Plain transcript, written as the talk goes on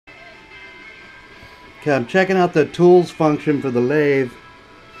Okay, I'm checking out the tools function for the lathe,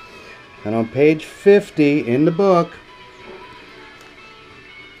 and on page 50 in the book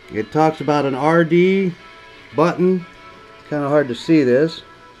it talks about an RD button. It's kind of hard to see this,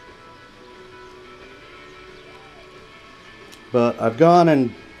 but I've gone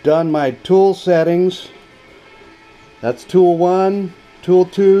and done my tool settings. That's tool 1, tool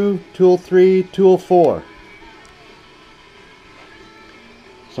 2, tool 3, tool 4.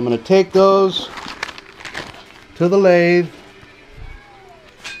 So I'm going to take those to the lathe.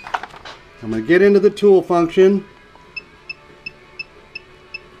 I'm going to get into the tool function.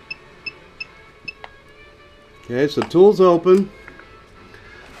 Okay, so tool's open.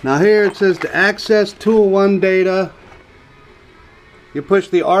 Now here it says to access tool 1 data, you push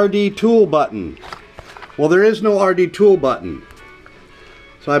the RD tool button. Well, there is no RD tool button.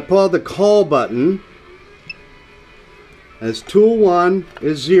 So I pull the call button as tool 1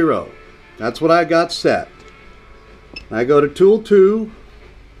 is 0. That's what I got set. I go to tool 2,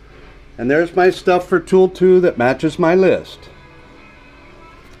 and there's my stuff for tool 2 that matches my list.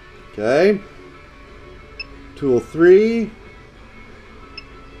 Okay. Tool 3,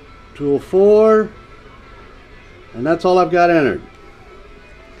 tool 4, and that's all I've got entered.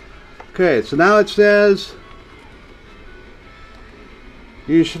 Okay, so now it says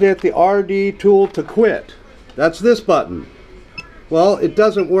you should hit the RD tool to quit. That's this button. Well, it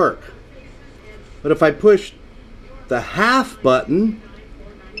doesn't work. But if I push the half button,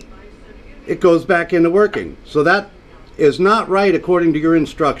 it goes back into working. So that is not right according to your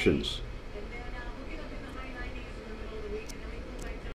instructions.